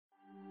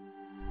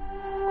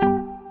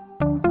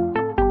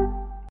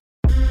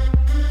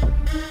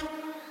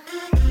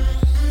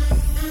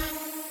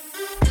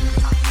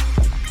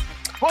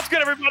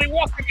everybody.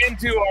 Welcome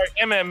into our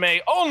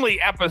MMA only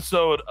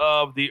episode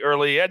of The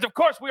Early Edge. Of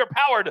course, we are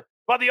powered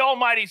by the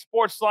almighty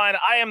Sports Line.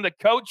 I am the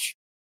coach,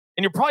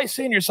 and you're probably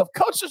saying to yourself,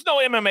 Coach, there's no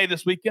MMA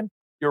this weekend.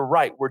 You're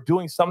right. We're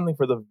doing something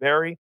for the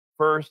very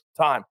first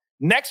time.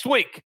 Next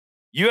week,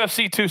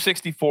 UFC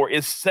 264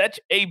 is such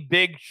a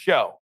big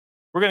show.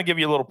 We're going to give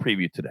you a little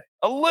preview today.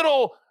 A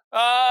little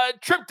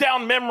trip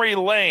down memory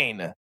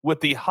lane with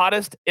the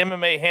hottest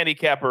MMA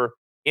handicapper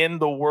in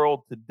the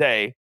world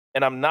today.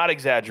 And I'm not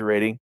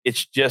exaggerating.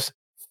 It's just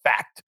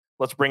fact.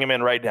 Let's bring him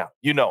in right now.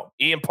 You know him,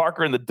 Ian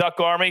Parker in the Duck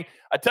Army.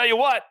 I tell you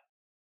what,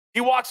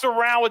 he walks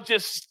around with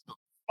just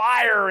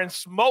fire and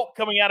smoke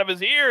coming out of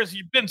his ears.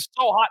 You've been so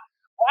hot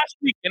last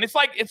week, and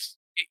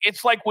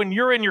it's like when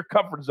you're in your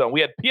comfort zone. We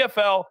had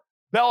PFL,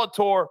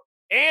 Bellator,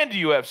 and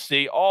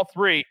UFC, all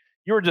three.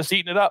 You were just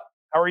eating it up.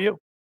 How are you?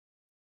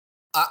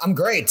 I'm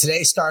great.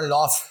 Today started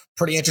off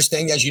pretty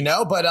interesting, as you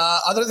know. But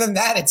other than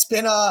that, it's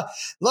been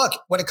look,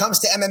 when it comes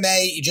to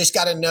MMA, you just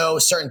got to know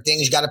certain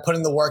things. You got to put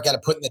in the work, got to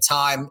put in the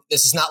time.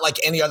 This is not like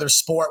any other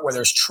sport where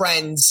there's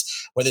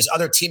trends, where there's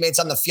other teammates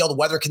on the field,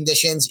 weather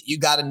conditions. You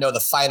got to know the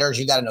fighters.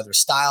 You got to know their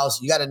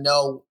styles. You got to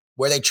know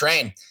where they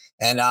train.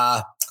 And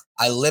I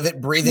live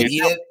it, breathe it,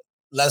 eat it.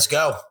 Let's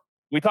go.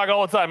 We talk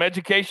all the time,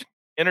 education,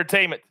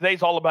 entertainment.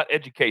 Today's all about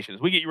education.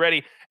 As we get you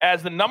ready,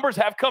 as the numbers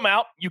have come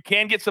out, you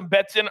can get some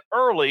bets in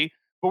early.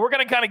 But we're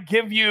going to kind of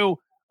give you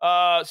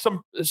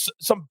some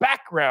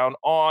background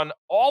on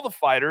all the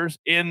fighters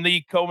in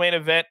the co-main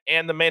event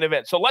and the main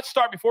event. So let's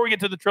start before we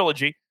get to the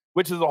trilogy,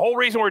 which is the whole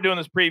reason we're doing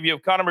this preview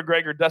of Conor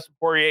McGregor, Dustin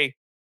Poirier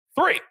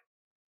 3.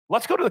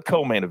 Let's go to the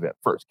co-main event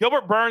first.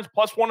 Gilbert Burns,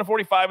 plus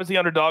 145 is the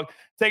underdog,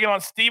 taking on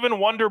Stephen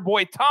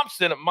Wonderboy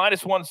Thompson at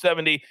minus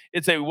 170.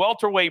 It's a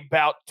welterweight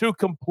bout, two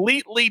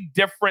completely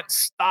different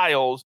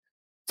styles.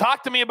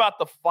 Talk to me about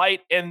the fight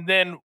and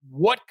then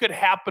what could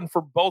happen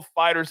for both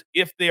fighters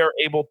if they are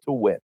able to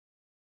win.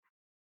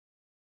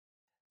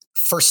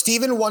 For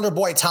Stephen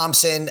Wonderboy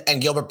Thompson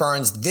and Gilbert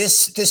Burns,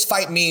 this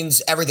fight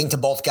means everything to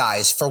both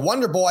guys. For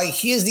Wonderboy,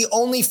 he is the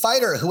only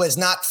fighter who has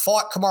not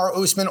fought Kamaru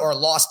Usman or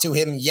lost to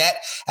him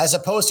yet, as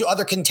opposed to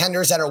other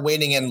contenders that are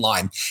waiting in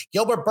line.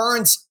 Gilbert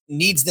Burns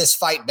needs this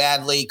fight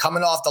badly,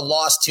 coming off the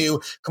loss to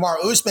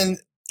Kamaru Usman.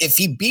 If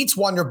he beats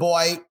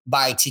Wonderboy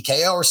by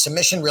TKO or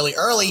submission really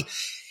early,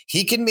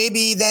 he can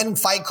maybe then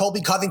fight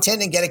Colby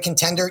Covington and get a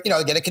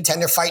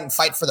contender fight and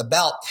fight for the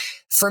belt.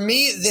 For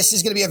me, this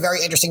is going to be a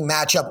very interesting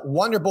matchup.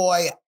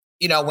 Wonderboy,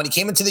 when he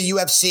came into the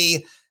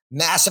UFC,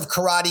 massive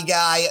karate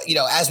guy,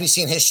 as we've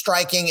seen, his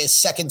striking is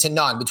second to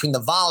none between the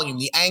volume,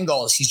 the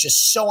angles. He's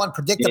just so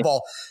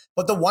unpredictable. Yeah.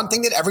 But the one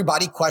thing that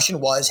everybody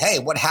questioned was, hey,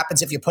 what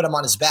happens if you put him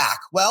on his back?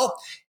 Well,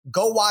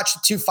 go watch the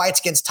two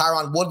fights against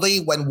Tyron Woodley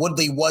when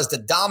Woodley was the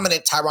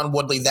dominant Tyron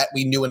Woodley that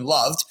we knew and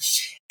loved.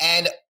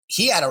 And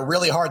he had a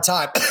really hard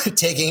time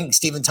taking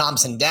Stephen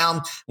Thompson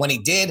down. When he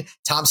did,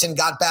 Thompson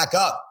got back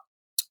up.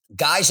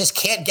 Guys just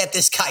can't get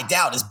this guy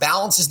down. His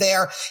balance is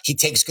there. He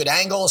takes good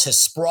angles.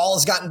 His sprawl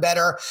has gotten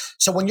better.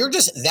 So when you're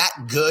just that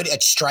good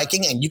at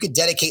striking and you could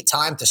dedicate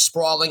time to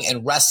sprawling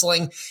and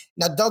wrestling,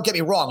 now don't get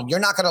me wrong, you're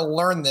not going to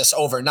learn this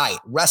overnight.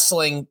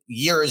 Wrestling,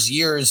 years,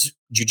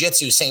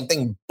 jiu-jitsu, same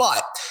thing.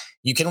 But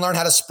you can learn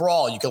how to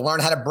sprawl. You can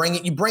learn how to bring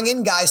it. You bring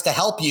in guys to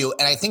help you.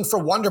 And I think for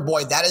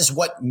Wonderboy, that is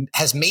what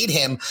has made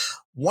him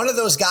one of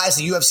those guys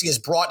the UFC has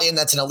brought in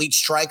that's an elite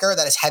striker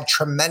that has had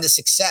tremendous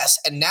success.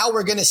 And now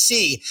we're going to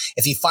see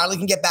if he finally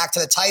can get back to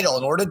the title.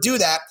 In order to do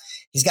that,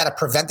 he's got to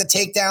prevent the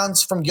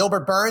takedowns from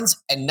Gilbert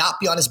Burns and not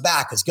be on his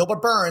back, because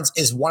Gilbert Burns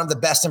is one of the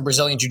best in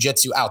Brazilian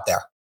jiu-jitsu out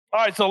there. All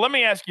right, so let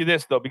me ask you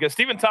this, though, because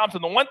Stephen Thompson,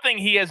 the one thing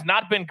he has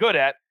not been good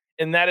at,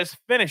 and that is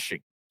finishing.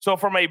 So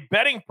from a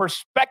betting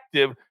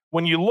perspective,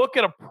 when you look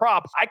at a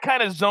prop, I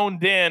kind of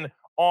zoned in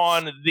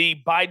on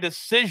the by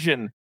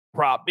decision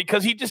prop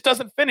because he just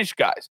doesn't finish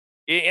guys.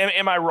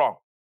 Am I wrong?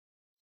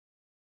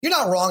 You're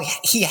not wrong.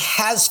 He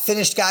has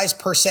finished guys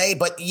per se,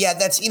 but yeah,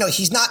 that's,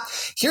 he's not.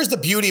 Here's the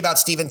beauty about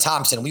Stephen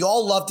Thompson. We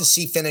all love to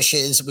see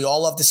finishes. We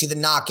all love to see the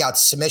knockouts,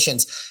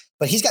 submissions,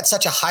 but he's got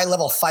such a high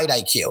level fight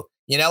IQ.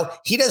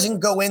 He doesn't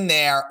go in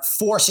there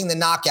forcing the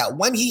knockout.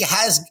 When he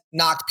has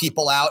knocked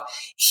people out,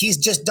 he's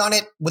just done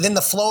it within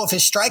the flow of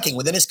his striking,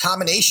 within his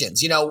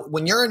combinations.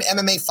 When you're an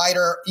MMA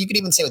fighter, you could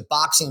even say with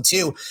boxing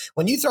too,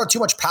 when you throw too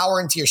much power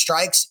into your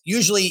strikes,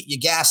 usually you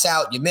gas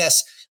out, you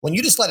miss. When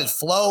you just let it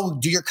flow,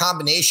 do your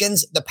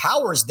combinations, the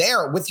power is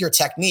there with your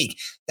technique.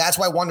 That's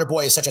why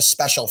Wonderboy is such a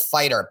special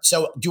fighter.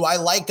 So do I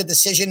like the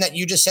decision that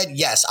you just said?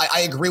 Yes, I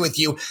agree with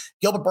you.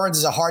 Gilbert Burns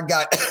is a hard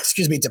guy,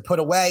 to put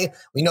away.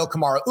 We know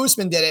Kamaru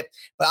Usman did it,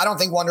 but I don't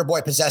think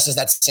Wonderboy possesses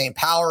that same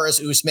power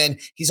as Usman.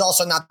 He's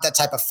also not that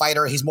type of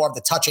fighter. He's more of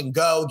the touch and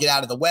go, get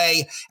out of the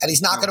way, and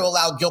he's not going to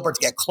allow Gilbert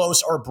to get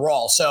close or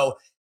brawl. So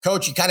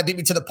Coach, you kind of beat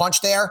me to the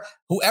punch there.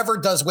 Whoever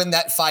does win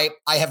that fight,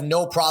 I have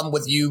no problem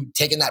with you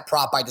taking that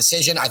prop by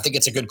decision. I think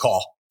it's a good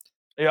call.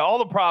 Yeah, all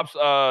the props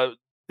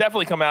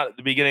definitely come out at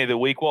the beginning of the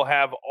week. We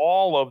have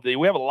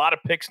a lot of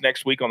picks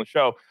next week on the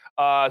show.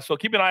 So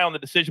keep an eye on the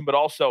decision, but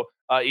also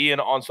Ian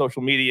on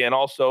social media. And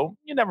also,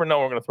 you never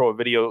know, we're going to throw a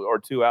video or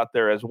two out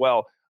there as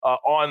well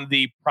on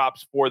the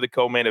props for the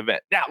co-main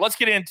event. Now, let's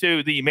get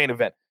into the main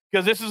event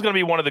because this is going to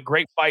be one of the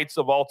great fights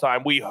of all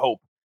time, we hope.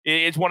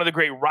 It's one of the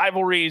great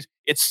rivalries.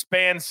 It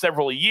spans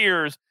several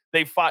years.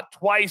 They fought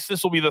twice.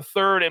 This will be the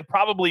third and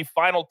probably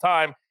final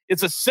time.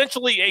 It's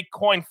essentially a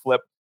coin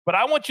flip, but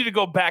I want you to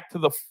go back to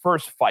the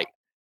first fight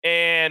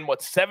and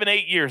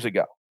 7-8 years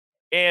ago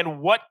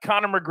and what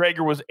Conor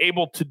McGregor was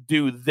able to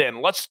do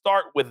then. Let's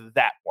start with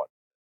that one.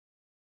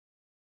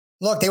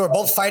 Look, they were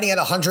both fighting at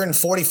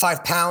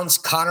 145 pounds.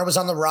 Conor was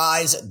on the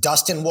rise.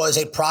 Dustin was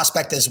a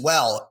prospect as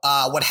well.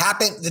 What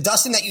happened, the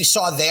Dustin that you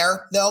saw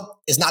there, though,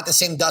 is not the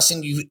same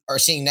Dustin you are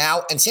seeing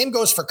now. And same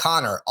goes for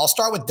Conor. I'll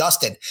start with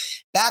Dustin.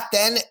 Back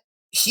then,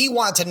 he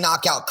wanted to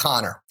knock out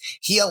Conor.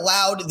 He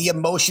allowed the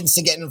emotions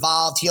to get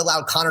involved. He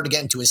allowed Conor to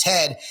get into his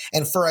head.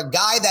 And for a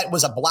guy that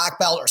was a black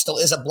belt or still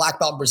is a black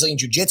belt in Brazilian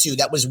Jiu-Jitsu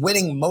that was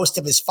winning most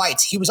of his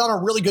fights, he was on a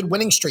really good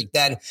winning streak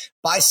then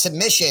by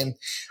submission,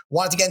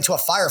 wanted to get into a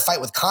firefight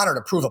with Conor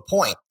to prove a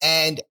point.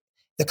 And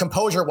the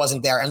composure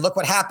wasn't there. And look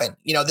what happened.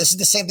 This is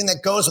the same thing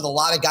that goes with a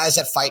lot of guys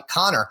that fight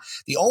Conor.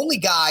 The only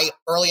guy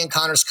early in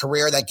Conor's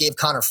career that gave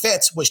Conor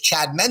fits was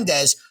Chad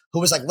Mendes, who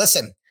was like,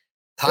 listen,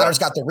 Conor's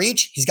got the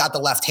reach. He's got the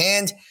left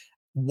hand.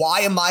 Why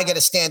am I going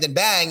to stand and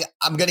bang?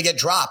 I'm going to get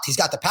dropped. He's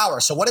got the power.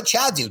 So what did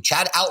Chad do?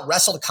 Chad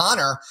out-wrestled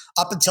Conor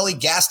up until he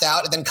gassed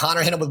out, and then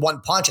Conor hit him with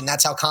one punch, and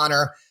that's how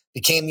Conor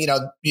became,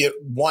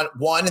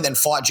 won and then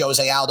fought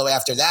Jose Aldo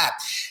after that.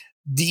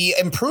 The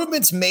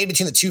improvements made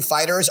between the two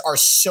fighters are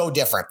so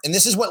different, and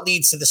this is what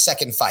leads to the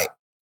second fight.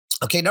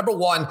 Okay, number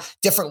one,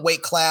 different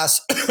weight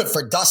class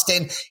for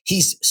Dustin.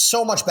 He's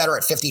so much better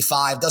at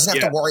 55. Doesn't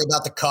have to worry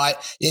about the cut,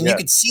 and you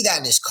could see that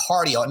in his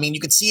cardio. I mean, you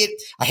could see it.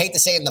 I hate to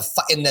say in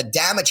the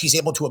damage he's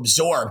able to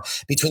absorb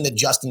between the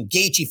Justin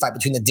Gaethje fight,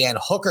 between the Dan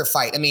Hooker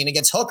fight. I mean,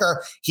 against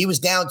Hooker, he was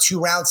down 2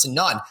 rounds to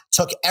none,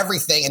 took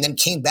everything, and then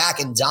came back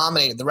and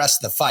dominated the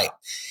rest of the fight.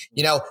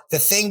 The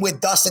thing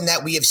with Dustin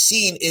that we have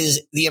seen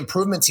is the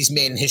improvements he's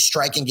made in his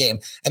striking game.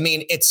 I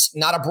mean, it's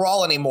not a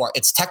brawl anymore.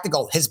 It's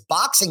technical. His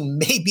boxing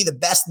may be the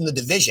best in the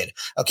division.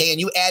 Okay. And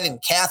you add in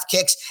calf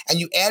kicks and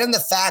you add in the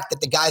fact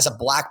that the guy's a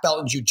black belt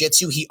in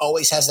jiu-jitsu. He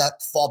always has that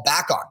to fall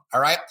back on.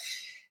 All right.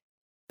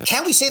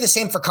 Can we say the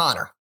same for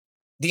Conor?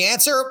 The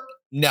answer,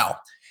 no.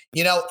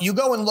 You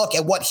go and look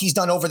at what he's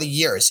done over the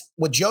years.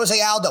 With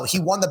Jose Aldo, he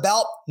won the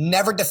belt,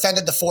 never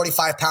defended the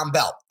 45-pound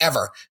belt,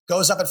 ever.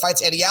 Goes up and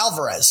fights Eddie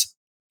Alvarez,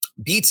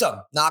 beats him,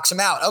 knocks him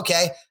out.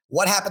 Okay,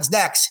 what happens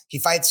next? He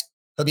fights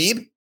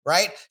Khabib,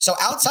 right? So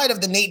outside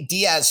of the Nate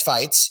Diaz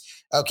fights,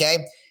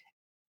 okay,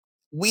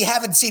 we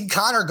haven't seen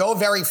Conor go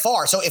very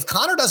far. So if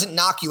Conor doesn't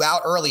knock you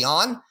out early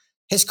on,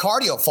 his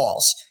cardio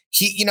falls.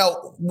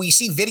 We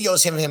see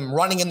videos of him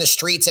running in the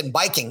streets and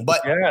biking,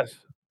 but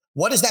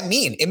what does that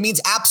mean? It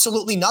means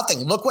absolutely nothing.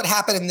 Look what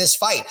happened in this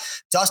fight.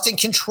 Dustin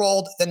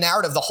controlled the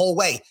narrative the whole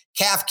way.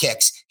 Calf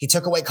kicks. He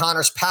took away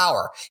Conor's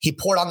power. He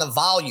poured on the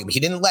volume. He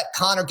didn't let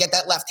Conor get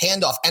that left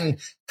hand off. And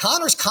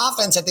Conor's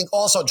confidence, I think,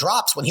 also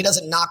drops when he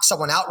doesn't knock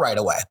someone out right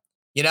away.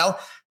 Let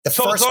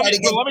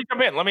me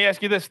come in. Let me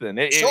ask you this then.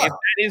 Sure. If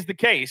that is the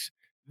case,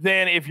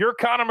 then if you're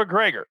Conor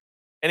McGregor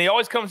and he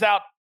always comes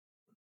out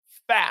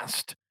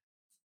fast,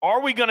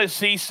 are we going to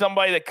see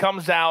somebody that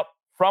comes out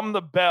from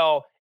the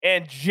bell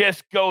and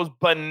just goes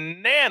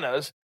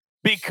bananas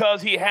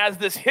because he has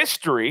this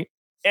history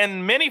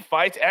and many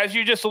fights, as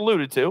you just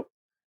alluded to,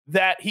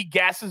 that he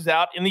gasses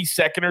out in the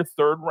second or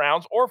third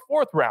rounds or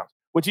fourth rounds,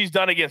 which he's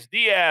done against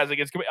Diaz,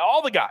 against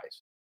all the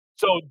guys.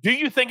 So do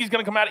you think he's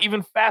going to come out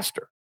even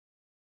faster?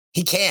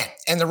 He can't.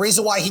 And the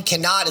reason why he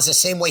cannot is the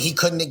same way he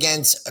couldn't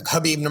against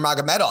Khabib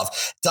Nurmagomedov.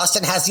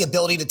 Dustin has the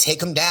ability to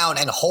take him down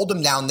and hold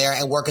him down there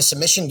and work a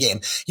submission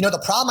game.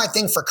 The problem I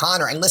think for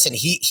Conor, and listen,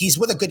 he's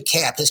with a good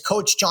camp. His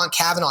coach, John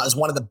Kavanagh, is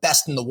one of the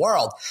best in the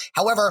world.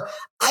 However,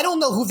 I don't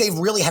know who they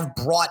really have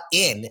brought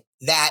in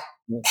that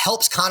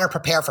helps Conor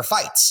prepare for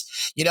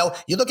fights. You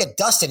look at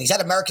Dustin, he's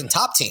at American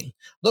Top Team.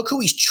 Look who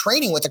he's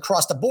training with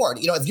across the board.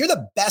 If you're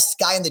the best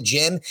guy in the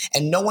gym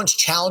and no one's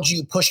challenging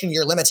you, pushing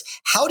your limits,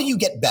 how do you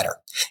get better?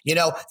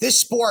 This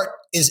sport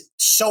is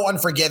so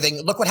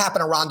unforgiving. Look what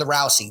happened to Ronda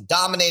Rousey,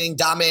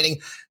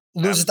 dominating,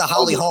 loses to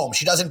Holly Holm.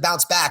 She doesn't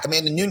bounce back.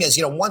 Amanda Nunes,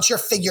 once you're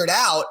figured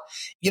out,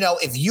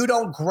 if you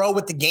don't grow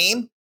with the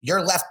game,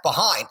 you're left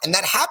behind. And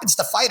that happens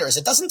to fighters.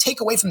 It doesn't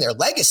take away from their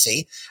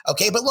legacy.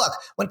 Okay. But look,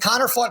 when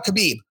Conor fought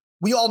Khabib,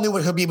 we all knew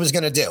what Khabib was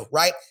going to do,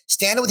 right?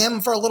 Stand with him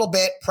for a little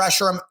bit,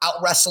 pressure him,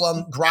 out-wrestle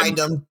him, grind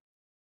him.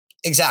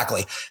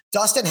 Exactly.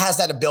 Dustin has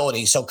that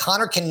ability. So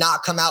Conor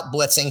cannot come out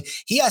blitzing.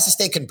 He has to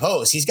stay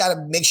composed. He's got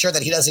to make sure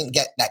that he doesn't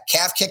get that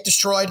calf kick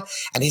destroyed.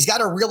 And he's got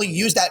to really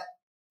use that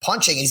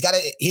punching. He's got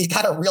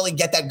to really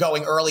get that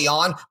going early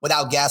on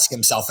without gassing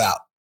himself out.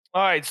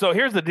 All right. So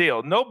here's the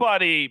deal.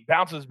 Nobody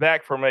bounces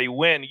back from a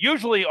win,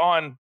 usually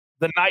on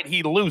the night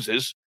he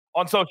loses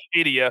on social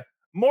media,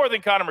 more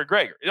than Conor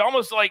McGregor. It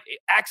almost like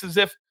acts as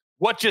if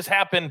what just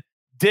happened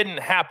didn't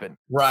happen.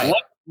 Right.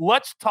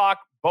 Let's talk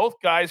both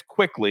guys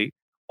quickly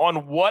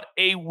on what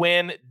a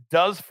win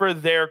does for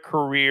their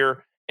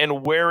career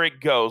and where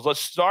it goes. Let's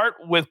start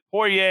with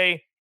Poirier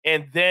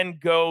and then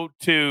go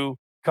to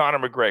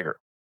Conor McGregor.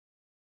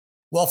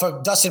 Well,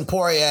 for Dustin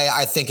Poirier,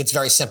 I think it's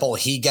very simple.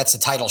 He gets a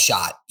title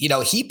shot.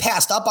 He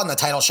passed up on the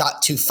title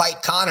shot to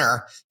fight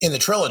Conor in the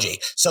trilogy.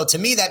 So to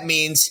me, that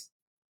means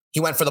he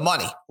went for the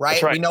money, right?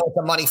 That's right. We know it's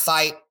a money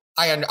fight.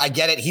 I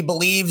get it. He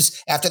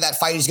believes after that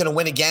fight, he's going to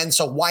win again.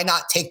 So why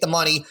not take the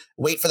money,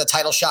 wait for the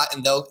title shot,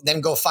 and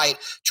then go fight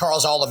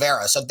Charles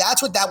Oliveira? So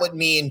that's what that would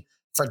mean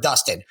for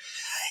Dustin.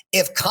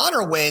 If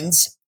Conor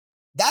wins,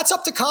 that's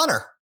up to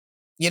Conor.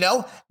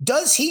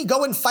 Does he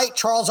go and fight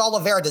Charles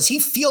Oliveira? Does he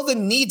feel the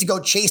need to go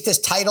chase this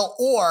title?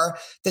 Or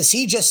does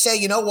he just say,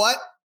 you know what?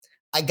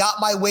 I got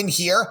my win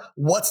here.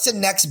 What's the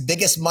next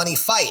biggest money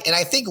fight? And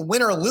I think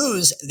win or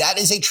lose, that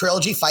is a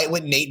trilogy fight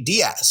with Nate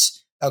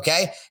Diaz.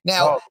 Okay.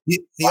 Now,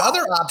 the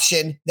other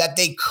option that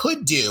they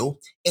could do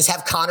is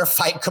have Conor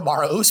fight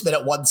Kamaru Usman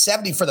at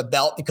 170 for the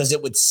belt because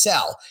it would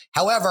sell.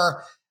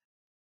 However,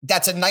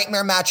 that's a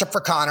nightmare matchup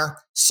for Conor,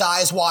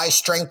 size-wise,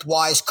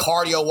 strength-wise,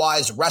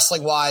 cardio-wise,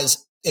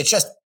 wrestling-wise. It's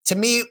just, to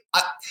me,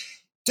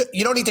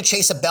 you don't need to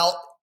chase a belt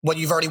when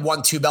you've already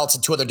won 2 belts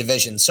in 2 other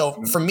divisions.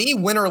 So for me,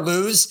 win or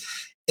lose,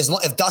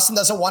 if Dustin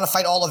doesn't want to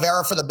fight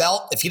Oliveira for the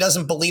belt, if he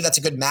doesn't believe that's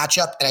a good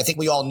matchup, and I think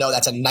we all know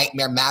that's a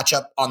nightmare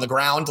matchup on the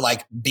ground,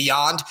 like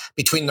beyond,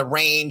 between the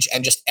range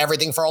and just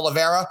everything for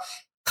Oliveira,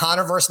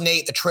 Conor versus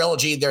Nate, the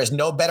trilogy, there's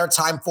no better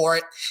time for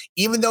it.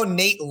 Even though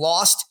Nate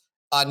lost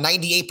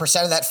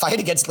 98% of that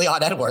fight against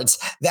Leon Edwards,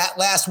 that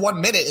last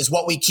 1 minute is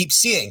what we keep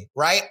seeing,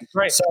 right?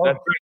 Right.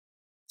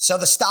 So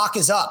the stock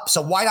is up.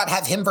 So why not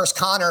have him versus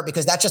Conor?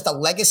 Because that's just a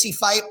legacy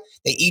fight.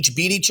 They each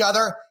beat each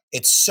other.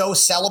 It's so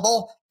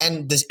sellable.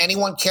 And does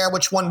anyone care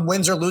which one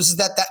wins or loses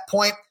at that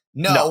point?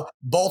 No.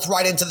 Both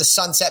right into the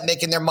sunset,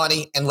 making their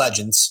money and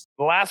legends.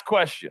 Last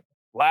question.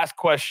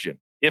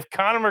 If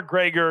Conor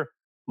McGregor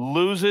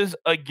loses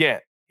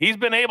again, he's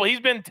been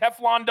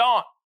Teflon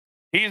Don.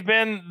 He's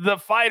been the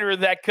fighter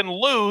that can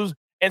lose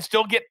and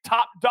still get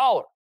top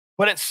dollar.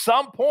 But at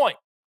some point,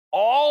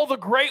 all the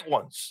great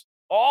ones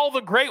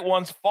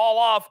fall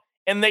off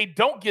and they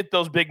don't get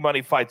those big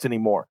money fights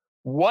anymore.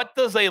 What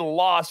does a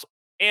loss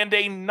and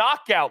a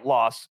knockout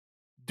loss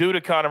do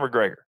to Conor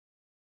McGregor?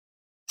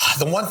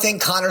 The one thing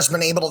Conor's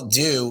been able to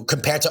do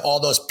compared to all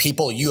those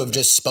people you have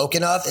just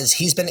spoken of is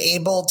he's been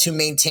able to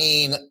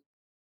maintain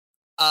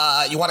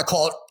let's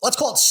call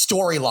it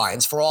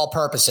storylines for all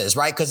purposes,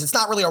 right? Because it's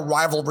not really a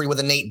rivalry with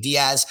a Nate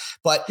Diaz,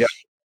 but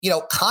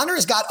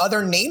Conor's got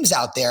other names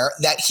out there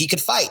that he could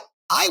fight.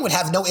 I would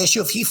have no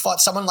issue if he fought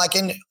someone like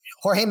in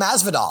Jorge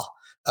Masvidal.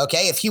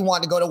 Okay, if he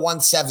wanted to go to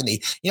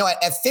 170,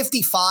 at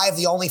 55,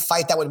 the only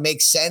fight that would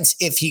make sense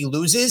if he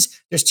loses,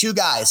 there's 2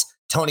 guys,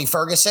 Tony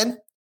Ferguson,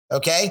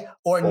 okay,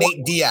 or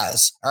Nate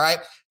Diaz. All right.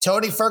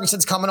 Tony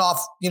Ferguson's coming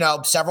off,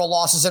 several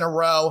losses in a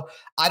row.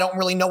 I don't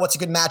really know what's a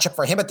good matchup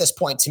for him at this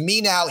point. To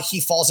me now, he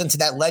falls into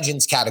that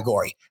legends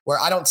category where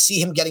I don't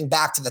see him getting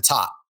back to the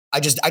top. I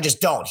just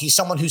don't. He's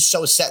someone who's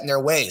so set in their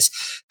ways.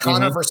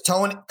 Conor versus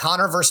Tony,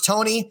 Conor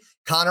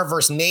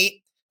versus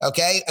Nate.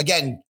 Okay.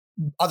 Again,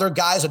 other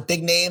guys with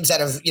big names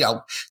that have,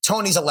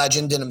 Tony's a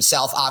legend in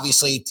himself,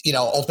 obviously,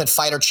 Ultimate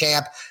Fighter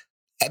champ.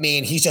 I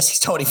mean, he's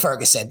Tony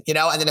Ferguson,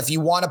 and then if you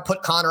want to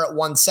put Conor at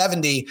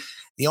 170,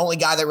 the only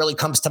guy that really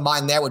comes to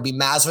mind there would be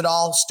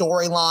Masvidal.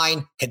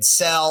 Storyline, could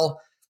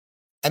sell.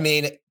 I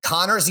mean,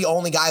 Conor is the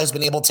only guy who's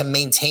been able to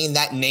maintain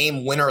that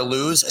name, win or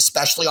lose,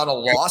 especially on a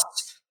loss,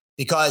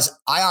 because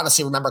I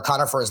honestly remember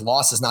Conor for his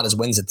losses, not his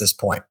wins at this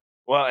point.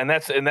 Well, and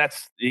that's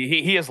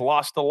he has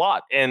lost a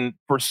lot. And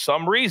for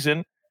some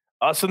reason,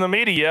 us in the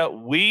media,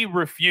 we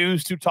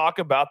refuse to talk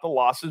about the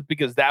losses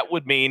because that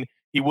would mean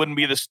he wouldn't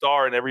be the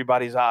star in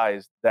everybody's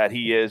eyes that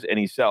he is and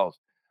he sells.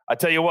 I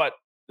tell you what,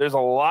 there's a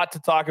lot to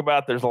talk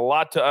about. There's a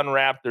lot to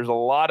unwrap. There's a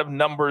lot of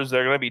numbers that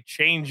are going to be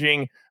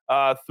changing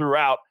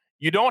throughout.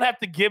 You don't have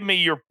to give me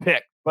your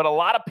pick, but a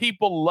lot of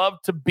people love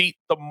to beat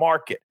the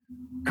market.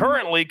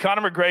 Currently,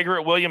 Conor McGregor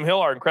at William Hill,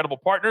 our incredible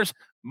partners,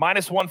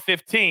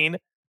 -115.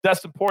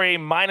 Dustin Poirier,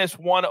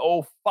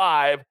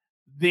 -105.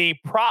 The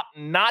prop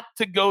not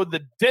to go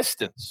the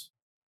distance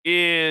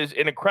is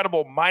an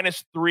incredible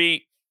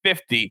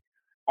 -350.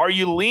 Are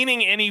you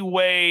leaning any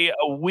way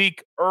a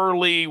week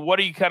early? What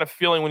are you kind of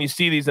feeling when you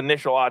see these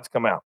initial odds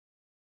come out?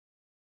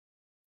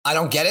 I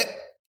don't get it.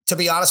 To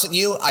be honest with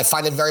you, I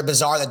find it very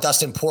bizarre that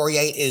Dustin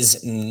Poirier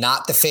is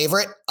not the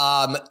favorite.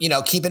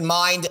 Keep in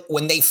mind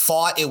when they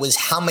fought, it was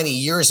how many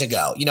years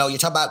ago? You're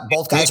talking about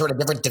both guys were in a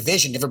different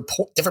division,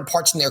 different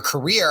parts in their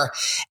career,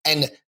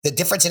 and the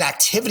difference in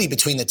activity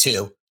between the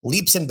two,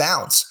 leaps and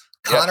bounds.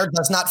 Conor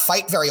does not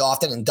fight very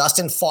often, and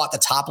Dustin fought the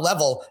top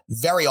level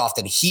very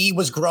often. He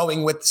was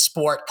growing with the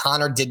sport.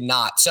 Conor did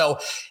not. So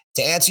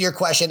to answer your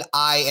question,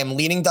 I am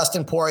leaning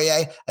Dustin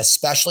Poirier,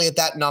 especially at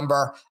that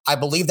number. I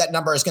believe that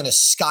number is going to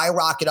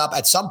skyrocket up.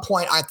 At some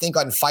point, I think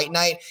on fight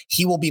night,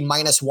 he will be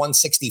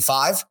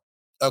 -165.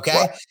 Okay.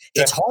 Well,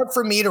 it's hard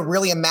for me to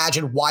really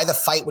imagine why the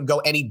fight would go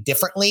any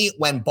differently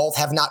when both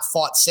have not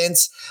fought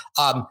since.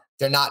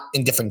 They're not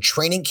in different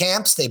training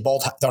camps. They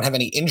both don't have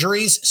any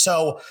injuries.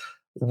 So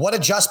what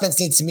adjustments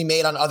needs to be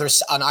made on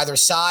either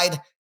side?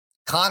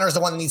 Conor's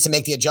the one that needs to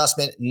make the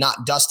adjustment,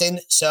 not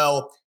Dustin.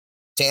 So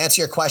to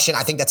answer your question,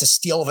 I think that's a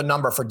steal of a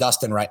number for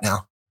Dustin right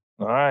now.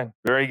 All right.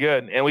 Very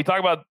good. And we talk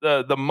about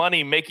the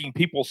money making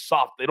people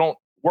soft. They don't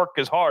work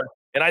as hard.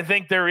 And I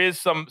think there is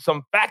some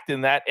fact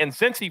in that. And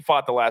since he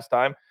fought the last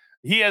time,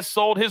 he has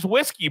sold his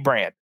whiskey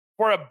brand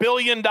for $1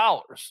 billion. And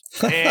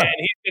he's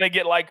going to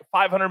get like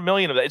 500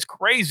 million of that. It's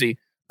crazy.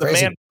 The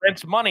man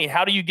prints money.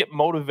 How do you get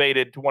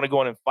motivated to want to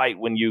go in and fight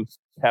when you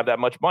have that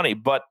much money?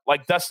 But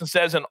like Dustin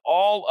says, in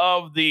all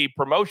of the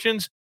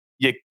promotions,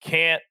 you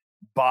can't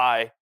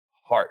buy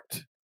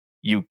heart.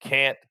 You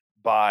can't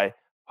buy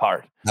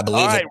heart. I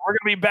believe all right, it. We're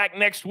going to be back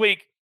next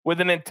week with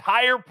an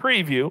entire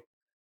preview.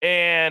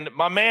 And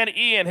my man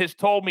Ian has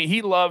told me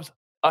he loves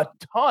a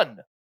ton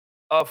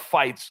of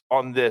fights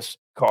on this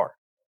card.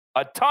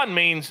 A ton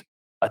means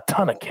a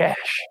ton of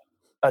cash.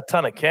 A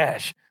ton of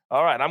cash.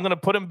 All right, I'm going to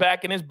put him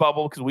back in his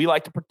bubble because we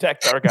like to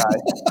protect our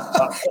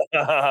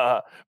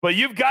guys. But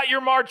you've got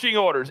your marching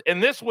orders.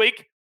 And this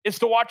week is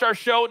to watch our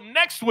show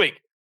next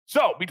week.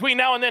 So between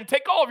now and then,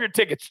 take all of your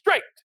tickets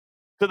straight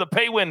to the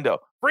pay window.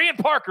 Free and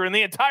Parker and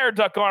the entire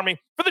Duck Army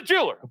for the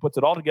jeweler who puts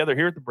it all together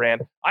here at the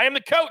brand. I am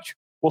the coach.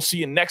 We'll see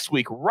you next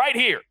week right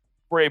here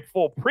for a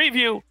full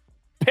preview,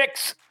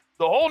 picks,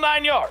 the whole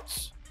 9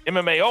 yards.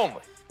 MMA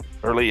only.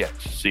 Early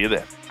Edge. See you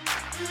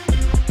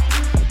then.